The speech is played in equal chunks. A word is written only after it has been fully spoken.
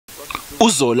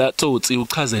uZola Tsotsi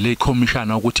uchazele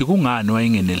ikhomishana ukuthi kungani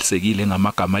wayengenelisekile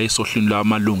ngamagama esohlwini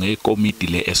lwamalungu ekomidi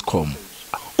leEskom.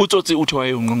 uTsotsi uthi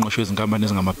wayengqongqoshe wezinkampani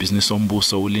ezingamabhizinisi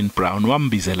ombuso uLynn Brown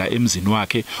wambizela emzini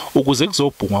wakhe ukuze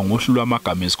kuzobhungwa ngohlu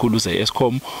lwamagama ezikhulu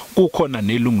zeEskom kukhona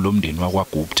nelungu lomndeni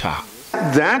wakwaGupta.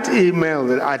 That email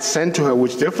that I'd sent to her,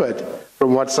 which differed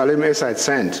from what Salim Issa had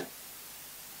sent,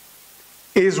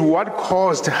 is what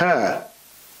caused her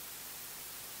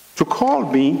to call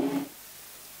me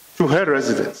to her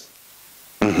residence,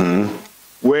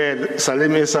 where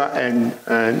Salim Issa and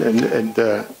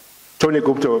Tony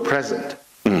Gupta were present,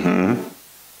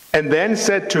 and then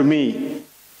said to me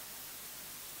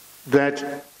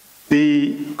that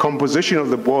the composition of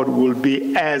the board will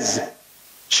be as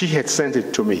she had sent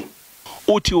it to me.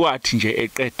 Uthi wathi nje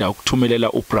eqeda ukuthumelela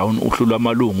uBrown uhlu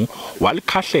lwamalungu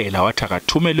walikhahlela wathi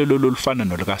akathumelelo lolufana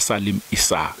nolika Salim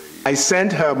Issa. I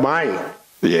sent her my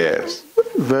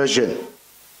version,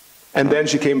 and then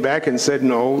she came back and said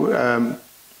no,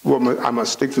 I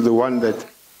must stick to the one that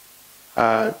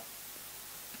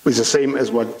is the same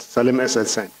as what Salim Issa had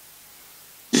sent.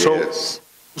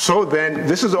 So then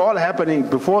this is all happening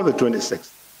before the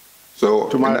 26th. So,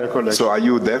 to my recollection. So are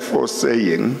you therefore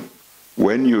saying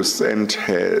when you sent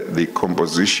her the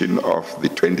composition of the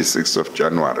 26th of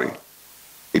January,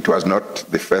 it was not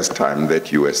the first time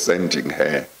that you were sending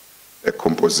her a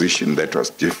composition that was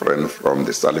different from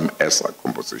the Salim Issa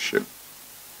composition?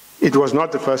 It was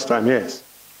not the first time, yes.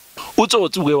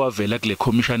 uTsotsi uke wavela kule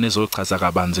khomishana ezochaza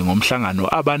kabanzi ngomhlangano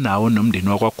abanawo nomndeni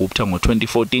wakwaGupta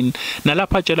ngo2014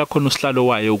 nalapha atshela khona usihlalo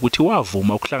waye ukuthi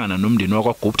wavuma ukuhlangana nomndeni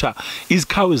wakwaGupta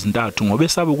izikhawu ezintathu ngoba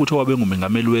esaba ukuthi wabe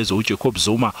ngumengameli wezwe uJacob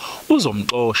Zuma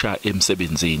uzomxosha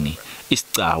emsebenzini.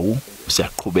 Isigcawu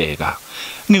siyaqhubeka.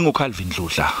 NginguKalvin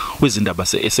Dludla wezindaba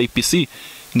seSABC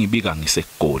ngibika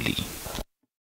ngiseGoli.